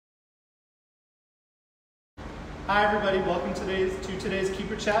Hi everybody, welcome to today's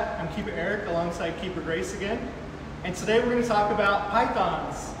Keeper Chat. I'm Keeper Eric alongside Keeper Grace again. And today we're going to talk about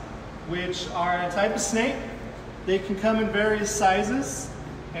pythons, which are a type of snake. They can come in various sizes.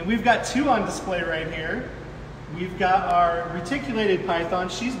 And we've got two on display right here. We've got our reticulated python.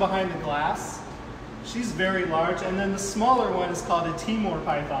 She's behind the glass. She's very large. And then the smaller one is called a Timor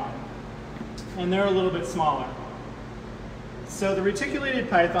python. And they're a little bit smaller. So the reticulated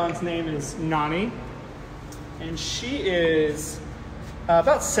python's name is Nani. And she is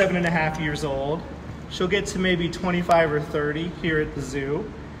about 7.5 years old. She'll get to maybe 25 or 30 here at the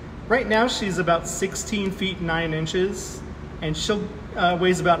zoo. Right now she's about 16 feet 9 inches, and she'll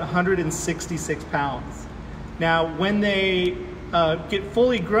weighs about 166 pounds. Now when they get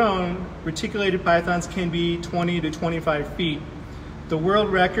fully grown, reticulated pythons can be 20 to 25 feet. The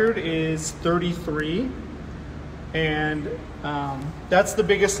world record is 33. And that's the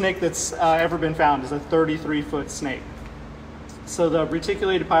biggest snake that's ever been found, is a 33-foot snake. So the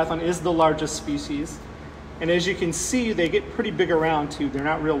reticulated python is the largest species. And as you can see, they get pretty big around too. They're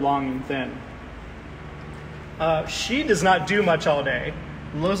not real long and thin. She does not do much all day.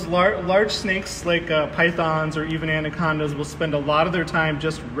 Those large snakes like pythons or even anacondas will spend a lot of their time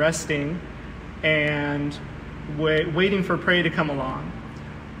just resting and waiting for prey to come along.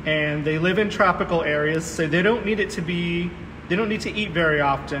 And they live in tropical areas, so they don't need to eat very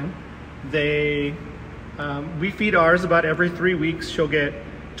often. We feed ours about every 3 weeks. She'll get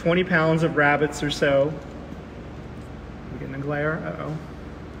 20 pounds of rabbits or so. We're getting a glare, uh-oh.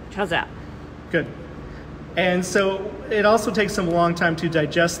 How's that? Good. And so it also takes them a long time to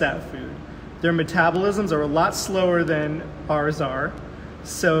digest that food. Their metabolisms are a lot slower than ours are.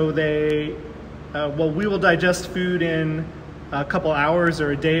 So we will digest food in a couple hours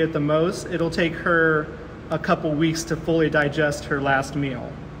or a day at the most. It'll take her a couple weeks to fully digest her last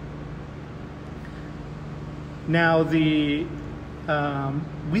meal. Now we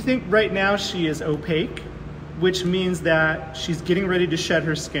think right now she is opaque, which means that she's getting ready to shed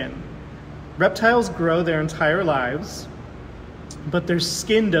her skin. Reptiles grow their entire lives, but their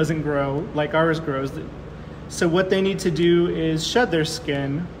skin doesn't grow like ours grows. So what they need to do is shed their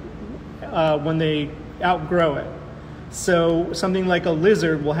skin when they outgrow it. So something like a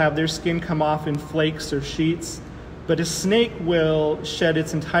lizard will have their skin come off in flakes or sheets, but a snake will shed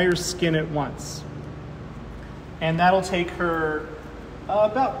its entire skin at once. And that'll take her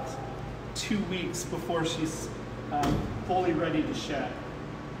about 2 weeks before she's fully ready to shed.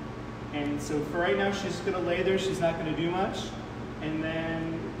 And so for right now, she's gonna lay there, she's not gonna do much. And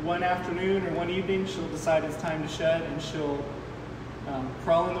then one afternoon or one evening, she'll decide it's time to shed, and she'll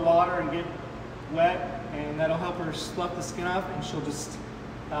crawl in the water and get wet, and that'll help her slough the skin off, and she'll just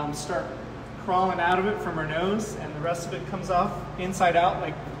start crawling out of it from her nose, and the rest of it comes off inside out,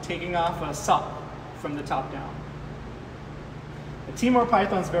 like taking off a sock from the top down. The Timor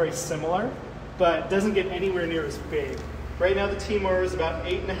python is very similar, but doesn't get anywhere near as big. Right now the Timor is about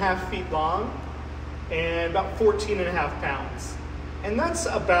 8.5 feet long and about 14.5 pounds. And that's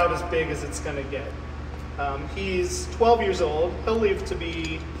about as big as it's gonna get. He's 12 years old. He'll live to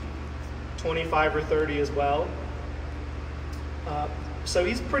be 25 or 30 as well. So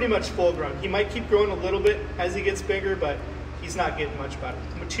he's pretty much full grown. He might keep growing a little bit as he gets bigger, but he's not getting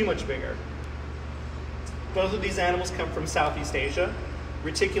too much bigger. Both of these animals come from Southeast Asia.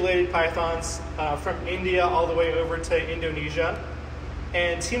 Reticulated pythons from India all the way over to Indonesia.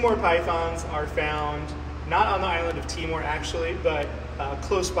 And Timor pythons are found not on the island of Timor actually, but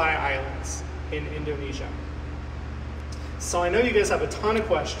close by islands in Indonesia. So I know you guys have a ton of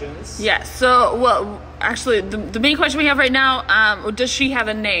questions. Yeah, so, well, actually, the main question we have right now, does she have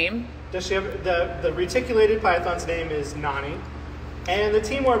a name? Does she have, the reticulated python's name is Nani, and the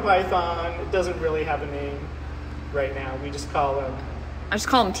Timor python doesn't really have a name right now. We just call him... I just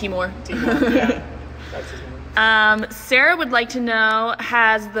call him Timor. Timor, yeah, that's his name. Sarah would like to know,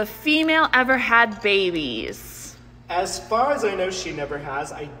 has the female ever had babies? As far as I know, she never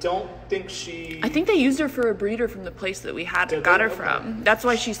has. I don't think she... I think they used her for a breeder from the place that we got her from. That's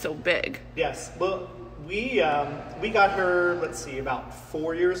why she's so big. Yes. Well, we got her, let's see, about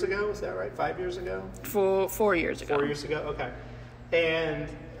 4 years ago. Is that right? 5 years ago? 4 years ago. 4 years ago? Okay. And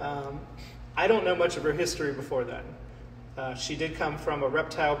I don't know much of her history before then. She did come from a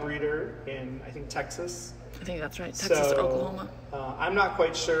reptile breeder in, I think, Texas. I think that's right. Texas or Oklahoma. I'm not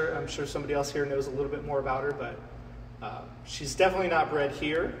quite sure. I'm sure somebody else here knows a little bit more about her, but she's definitely not bred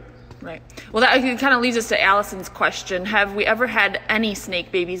here. Right. Well, that kind of leads us to Allison's question. Have we ever had any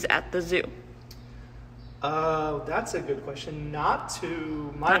snake babies at the zoo? That's a good question. Not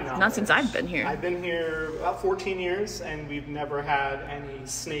to my knowledge. Not since I've been here. I've been here about 14 years, and we've never had any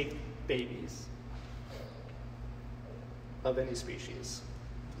snake babies. of any species.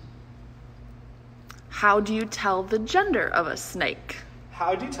 How do you tell the gender of a snake?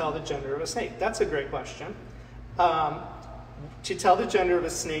 How do you tell the gender of a snake? That's a great question. To tell the gender of a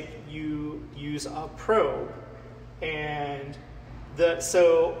snake, you use a probe. And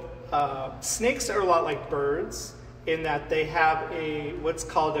snakes are a lot like birds in that they have what's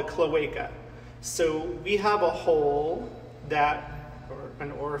called a cloaca. So we have a hole or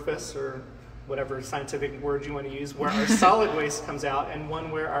an orifice, or whatever scientific word you want to use, where our solid waste comes out, and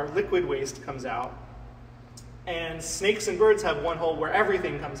one where our liquid waste comes out. And snakes and birds have one hole where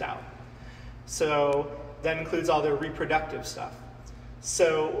everything comes out. So that includes all their reproductive stuff.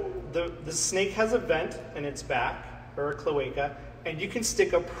 So the snake has a vent in its back, or a cloaca, and you can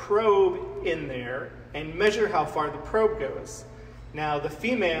stick a probe in there and measure how far the probe goes. Now the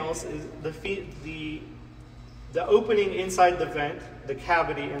females, the opening inside the vent, the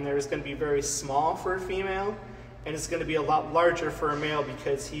cavity in there, is going to be very small for a female, and it's going to be a lot larger for a male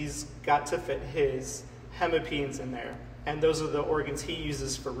because he's got to fit his hemipenes in there, and those are the organs he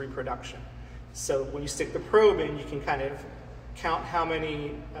uses for reproduction. So when you stick the probe in, you can kind of count how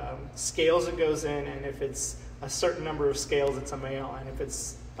many scales it goes in, and if it's a certain number of scales, it's a male, and if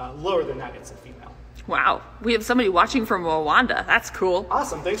it's lower than that, it's a female. Wow, we have somebody watching from Rwanda. That's cool.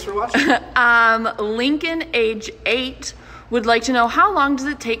 Awesome, thanks for watching. Lincoln, age 8, would like to know, how long does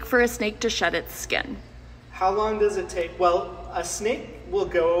it take for a snake to shed its skin? How long does it take? Well, a snake will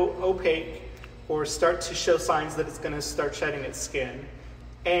go opaque or start to show signs that it's going to start shedding its skin.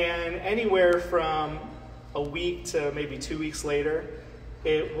 And anywhere from a week to maybe 2 weeks later,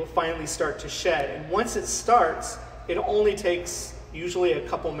 it will finally start to shed. And once it starts, it only takes usually a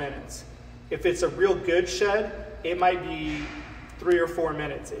couple minutes. If it's a real good shed, it might be 3 or 4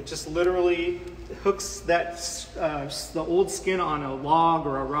 minutes. It just literally hooks the old skin on a log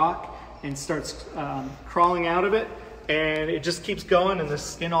or a rock and starts crawling out of it. And it just keeps going, and the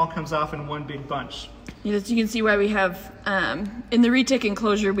skin all comes off in one big bunch. Yes, you can see why we have, in the retic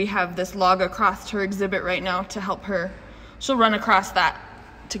enclosure, we have this log across her exhibit right now to help her. She'll run across that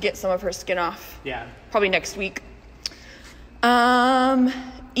to get some of her skin off. Yeah. Probably next week.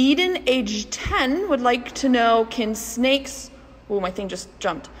 Eden, age 10, would like to know, can snakes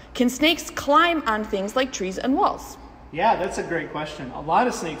climb on things like trees and walls? Yeah, that's a great question. A lot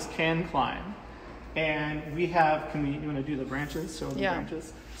of snakes can climb. And we have, you want to do the branches? Show the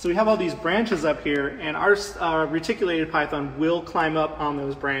branches. So we have all these branches up here, and our reticulated python will climb up on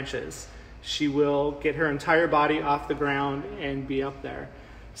those branches. She will get her entire body off the ground and be up there.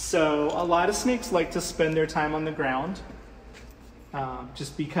 So a lot of snakes like to spend their time on the ground,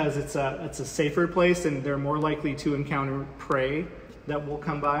 just because it's a safer place and they're more likely to encounter prey that will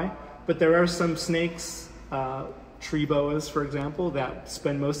come by. But there are some snakes, tree boas, for example, that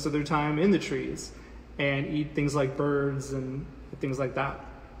spend most of their time in the trees and eat things like birds and things like that.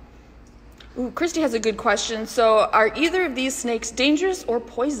 Ooh, Christy has a good question. So are either of these snakes dangerous or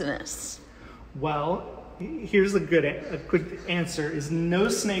poisonous? Well, here's a quick answer is no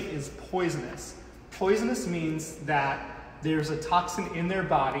snake is poisonous. Poisonous means that there's a toxin in their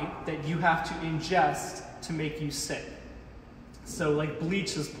body that you have to ingest to make you sick. So like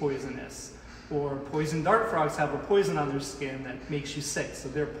bleach is poisonous, or poison dart frogs have a poison on their skin that makes you sick, so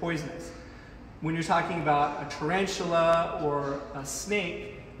they're poisonous. When you're talking about a tarantula or a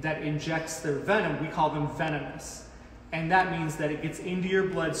snake that injects their venom, we call them venomous. And that means that it gets into your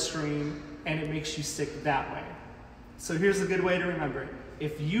bloodstream and it makes you sick that way. So here's a good way to remember it.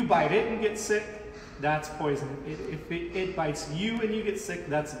 If you bite it and get sick, that's poison. If it bites you and you get sick,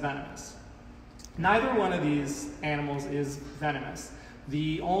 that's venomous. Neither one of these animals is venomous.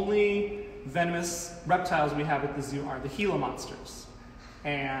 The only venomous reptiles we have at the zoo are the Gila monsters.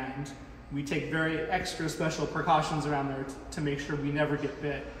 And we take very extra special precautions around there to make sure we never get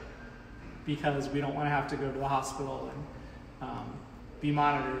bit, because we don't want to have to go to the hospital and be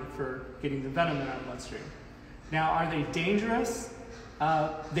monitored for getting the venom in our bloodstream. Now, are they dangerous?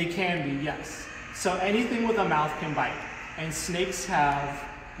 They can be, yes. So anything with a mouth can bite. And snakes have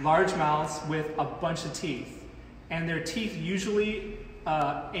large mouths with a bunch of teeth. And their teeth usually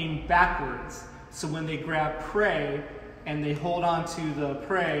aim backwards. So when they grab prey and they hold on to the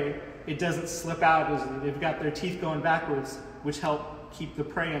prey, it doesn't slip out easily. They've got their teeth going backwards, which help keep the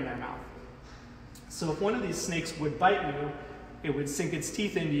prey in their mouth. So if one of these snakes would bite you, it would sink its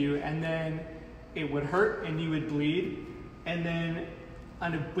teeth into you, and then it would hurt and you would bleed. And then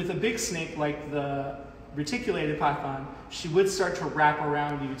with a big snake like the reticulated python, she would start to wrap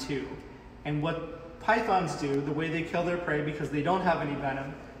around you too. And what pythons do, the way they kill their prey, because they don't have any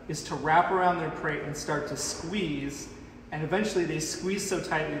venom, is to wrap around their prey and start to squeeze. And eventually they squeeze so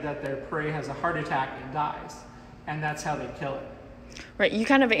tightly that their prey has a heart attack and dies. and that's how they kill it. Right, you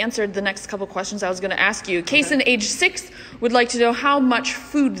kind of answered the next couple questions I was going to ask you. Kason, age 6, would like to know how much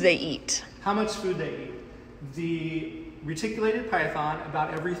food they eat. How much food they eat. The reticulated python,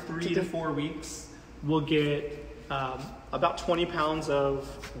 about every 3 to 4 weeks, will get about 20 pounds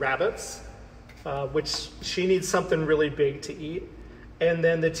of rabbits, which she needs something really big to eat. And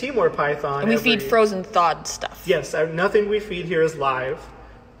then the Timor python... And we feed frozen thawed stuff. Yes, nothing we feed here is live.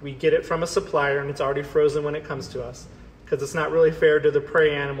 We get it from a supplier, and it's already frozen when it comes to us. Because it's not really fair to the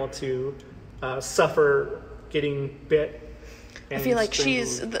prey animal to suffer getting bit. I feel like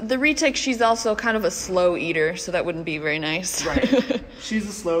the retic, she's also kind of a slow eater, so that wouldn't be very nice. Right. She's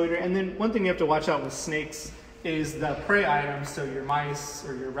a slow eater. And then one thing you have to watch out with snakes is the prey items, so your mice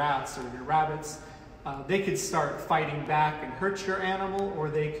or your rats or your rabbits, they could start fighting back and hurt your animal, or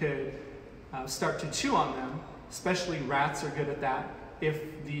they could start to chew on them. Especially rats are good at that.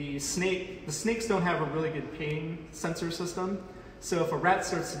 If the snakes don't have a really good pain sensor system, so if a rat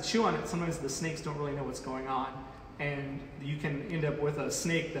starts to chew on it, sometimes the snakes don't really know what's going on, and you can end up with a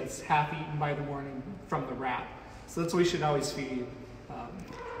snake that's half eaten by the morning from the rat. So that's why we should always feed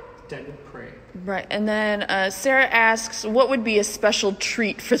dead prey. Right, and then Sarah asks, what would be a special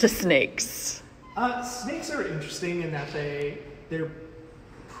treat for the snakes? Snakes are interesting in that they're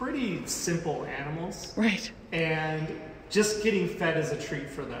pretty simple animals. Right. And just getting fed is a treat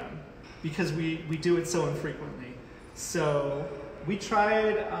for them because we do it so infrequently. So we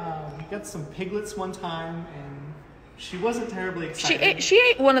tried, we got some piglets one time, and she wasn't terribly excited. She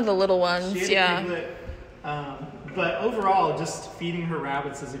ate one of the little ones, she ate a piglet, but overall, just feeding her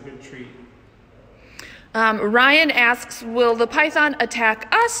rabbits is a good treat. Ryan asks, will the python attack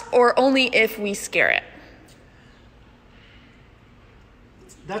us or only if we scare it?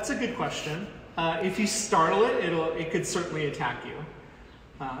 That's a good question. If you startle it, it could certainly attack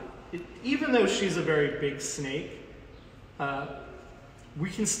you. Even though she's a very big snake, we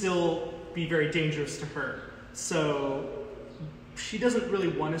can still be very dangerous to her. So she doesn't really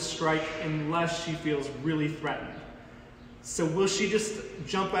want to strike unless she feels really threatened. So will she just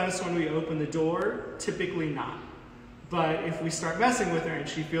jump at us when we open the door? Typically not. But if we start messing with her and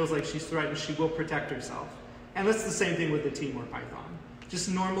she feels like she's threatened, she will protect herself. And that's the same thing with the Timor python. Just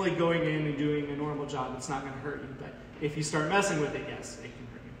normally going in and doing a normal job, it's not going to hurt you. But if you start messing with it, yes, it can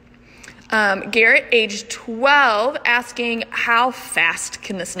hurt you. Garrett, age 12, asking, how fast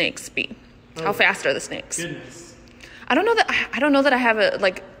can the snakes be? Oh, how fast are the snakes? Goodness. I don't know that I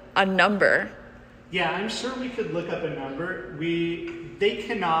have a number. Yeah, I'm sure we could look up a number. They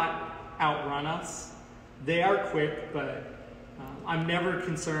cannot outrun us. They are quick, but I'm never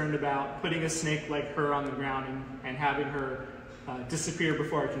concerned about putting a snake like her on the ground and having her disappear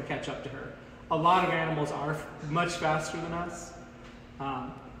before I can catch up to her. A lot of animals are much faster than us.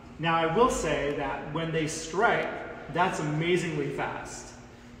 Now, I will say that when they strike, that's amazingly fast.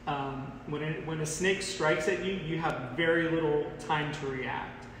 When a snake strikes at you, you have very little time to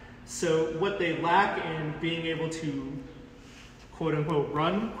react. So what they lack in being able to, quote unquote,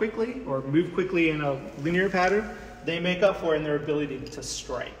 run quickly or move quickly in a linear pattern, they make up for in their ability to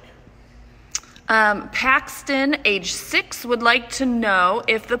strike. Paxton, age 6, would like to know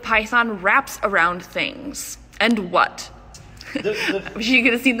if the python wraps around things and what. Was you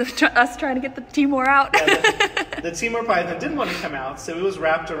going to see us trying to get the Timor out? Yeah, the Timor python didn't want to come out, so it was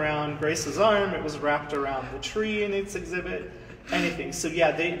wrapped around Grace's arm. It was wrapped around the tree in its exhibit. Anything. So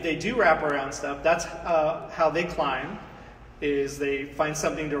yeah, they do wrap around stuff. That's how they climb, is they find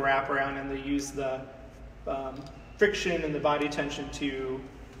something to wrap around and they use the friction and the body tension to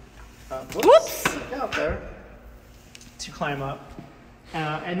get out there to climb up.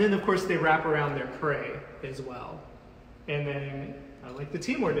 And then of course they wrap around their prey as well. And then like the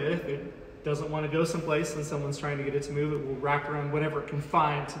Timor did, if it doesn't want to go someplace and someone's trying to get it to move, it will wrap around whatever it can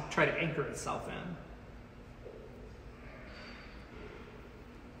find to try to anchor itself in.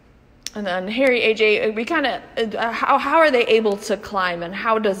 And then Harry, AJ, we kind of, how are they able to climb and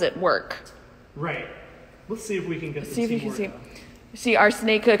how does it work? Right. Let's see if we can get the see if you can Timor see our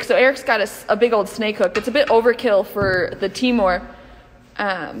snake hook. So Eric's got a big old snake hook. It's a bit overkill for the Timor.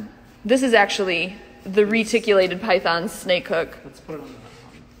 This is actually the reticulated python's snake hook. Let's put it on the bench.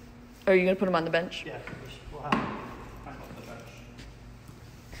 Are you going to put him on the bench? Yeah, we'll have him on the bench.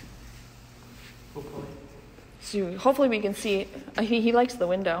 Hopefully. So hopefully we can see. He likes the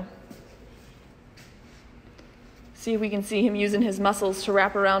window. See if we can see him using his muscles to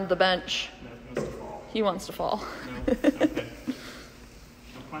wrap around the bench. No, he wants to fall. He wants to fall. No, okay.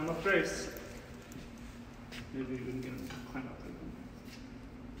 Don't climb up Grace. Maybe we can get him to climb up there.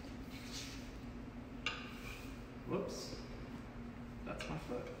 Whoops. That's my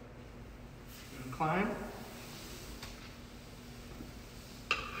foot. Climb.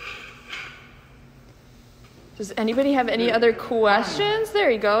 Does anybody have any other questions?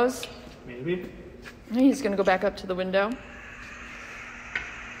 There he goes. Maybe. He's going to go back up to the window.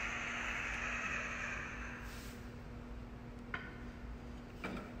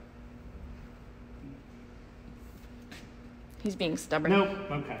 He's being stubborn. Nope.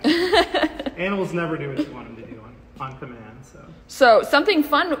 Okay. Animals never do what you want them to do on command. So something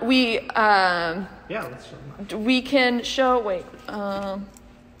fun yeah, let's show them. we can show. Wait, I'll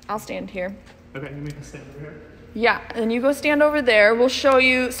stand here. Okay, you make a stand over here. Yeah, and you go stand over there. We'll show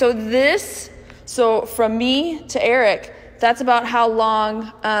you. So from me to Eric, that's about how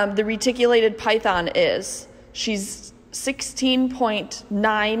long the reticulated python is. She's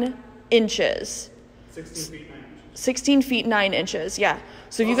 16.9 inches. 16 feet 9 inches. 16 feet 9 inches. Yeah.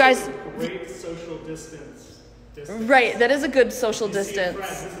 So if you Also guys. Great social distance. Right, that is a good social You see a distance.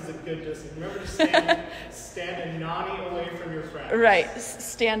 friend, this is a good distance. Remember to stand a nani away from your friend. Right,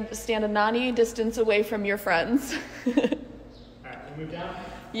 stand a nani distance away from your friends. All right, we move down.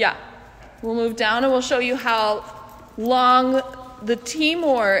 Yeah, we'll move down and we'll show you how long the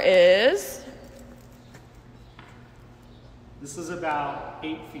Timor is. This is about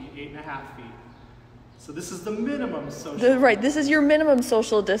 8 feet, 8.5 feet. So this is the minimum social. Right, this is your minimum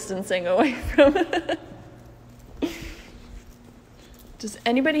social distancing away from. Does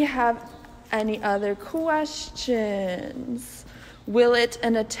anybody have any other questions? Will a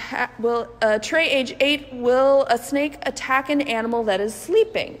tray age 8, will a snake attack an animal that is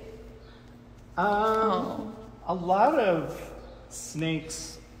sleeping? A lot of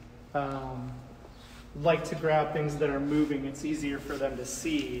snakes like to grab things that are moving. It's easier for them to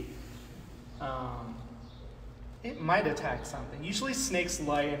see. It might attack something. Usually snakes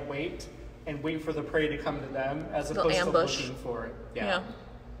lie in wait and wait for the prey to come to them as opposed to looking for it. Yeah.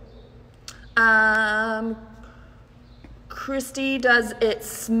 Christy, does it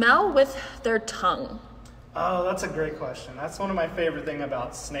smell with their tongue? Oh, that's a great question. That's one of my favorite things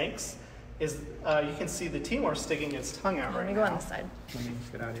about snakes is you can see the Timor sticking its tongue out right now. Let me go on this side. Let me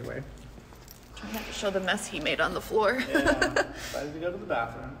get out of your way. I have to show the mess he made on the floor. Yeah, decided to go to the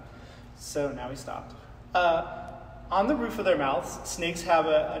bathroom. So now he stopped. On the roof of their mouths, snakes have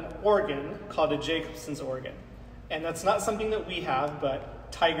an organ called a Jacobson's organ. And that's not something that we have,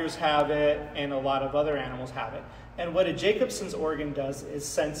 but tigers have it and a lot of other animals have it. And what a Jacobson's organ does is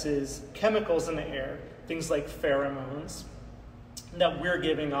senses chemicals in the air, things like pheromones that we're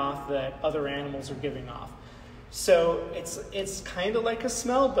giving off that other animals are giving off. So it's kind of like a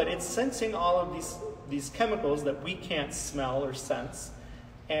smell, but it's sensing all of these chemicals that we can't smell or sense.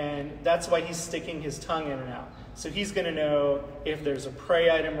 And that's why he's sticking his tongue in and out. So he's going to know if there's a prey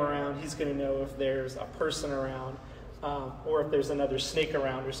item around, he's going to know if there's a person around, or if there's another snake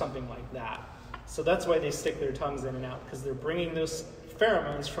around or something like that. So that's why they stick their tongues in and out, because they're bringing those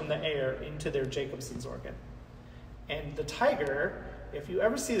pheromones from the air into their Jacobson's organ. And the tiger, if you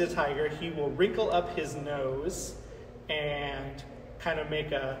ever see the tiger, he will wrinkle up his nose and kind of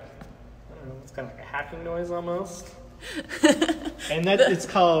make a, I don't know, it's kind of like a hacking noise almost. And that it's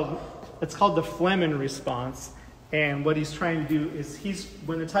called the Flehmen response. And what he's trying to do is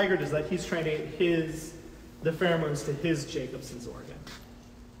when the tiger does that, he's trying to get the pheromones to his Jacobson's organ.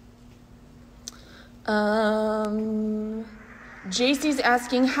 JC's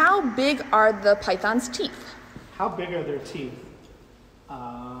asking, how big are the python's teeth? How big are their teeth?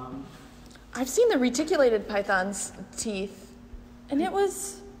 I've seen the reticulated python's teeth, and it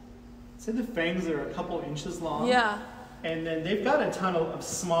was... Say the fangs are a couple inches long. Yeah. And then they've got a ton of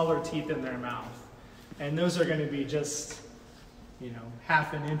smaller teeth in their mouth. And those are going to be just,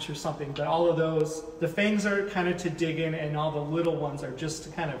 half an inch or something. But all of those, the fangs are kind of to dig in, and all the little ones are just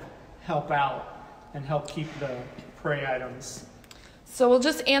to kind of help out and help keep the prey items. So we'll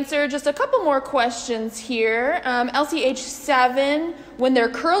just answer just a couple more questions here. LCH7, when they're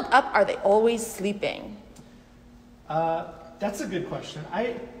curled up, are they always sleeping? That's a good question.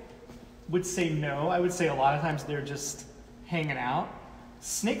 I would say no. I would say a lot of times they're just hanging out.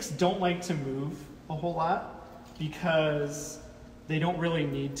 Snakes don't like to move a whole lot because they don't really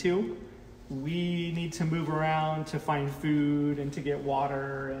need to. We need to move around to find food and to get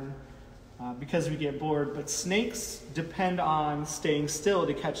water and because we get bored, but snakes depend on staying still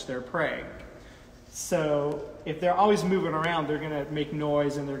to catch their prey. So if they're always moving around, they're going to make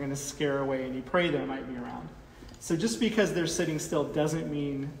noise and they're going to scare away any prey that might be around. So just because they're sitting still doesn't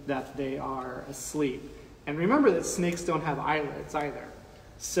mean that they are asleep. And remember that snakes don't have eyelids either.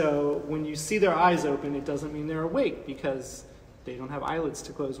 So when you see their eyes open, it doesn't mean they're awake because they don't have eyelids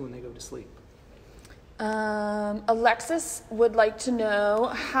to close when they go to sleep. Alexis would like to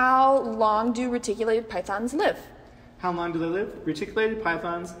know, how long do reticulated pythons live? How long do they live? Reticulated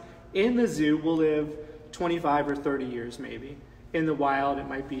pythons in the zoo will live 25 or 30 years maybe. In the wild, it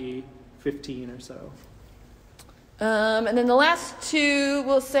might be 15 or so. And then the last two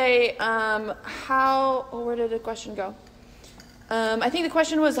will say where did the question go? I think the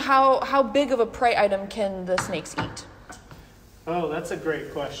question was how big of a prey item can the snakes eat? Oh, that's a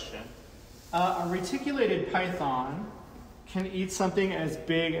great question. A reticulated python can eat something as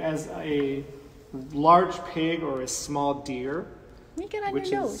big as a large pig or a small deer, Make it on which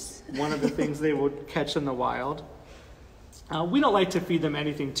your is nose. one of the things they would catch in the wild. We don't like to feed them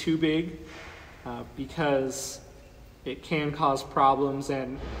anything too big because it can cause problems,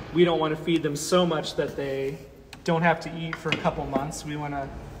 and we don't want to feed them so much that they don't have to eat for a couple months. We want to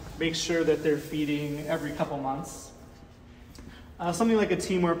make sure that they're feeding every couple months. Something like a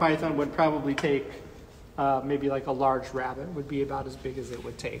Timor python would probably take maybe like a large rabbit would be about as big as it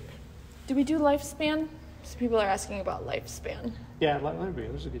would take. Do we do lifespan? So people are asking about lifespan. Yeah,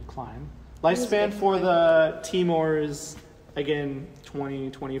 there's a good climb. Lifespan for the Timor is, again, 20,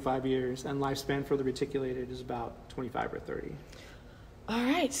 25 years, and lifespan for the reticulated is about 25 or 30. All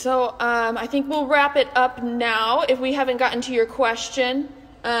right, so I think we'll wrap it up now. If we haven't gotten to your question,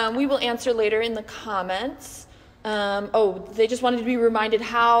 we will answer later in the comments. They just wanted to be reminded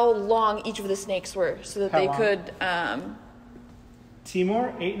how long each of the snakes were so that How they long? could...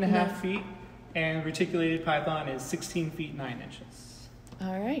 Timor, 8.5 feet, and reticulated python is 16 feet 9 inches.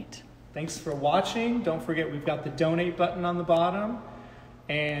 All right. Thanks for watching. Don't forget we've got the donate button on the bottom.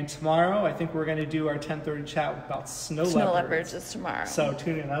 And tomorrow, I think we're going to do our 10:30 chat about snow leopards. Snow leopards is tomorrow. So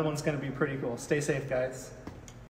tune in. That one's going to be pretty cool. Stay safe, guys.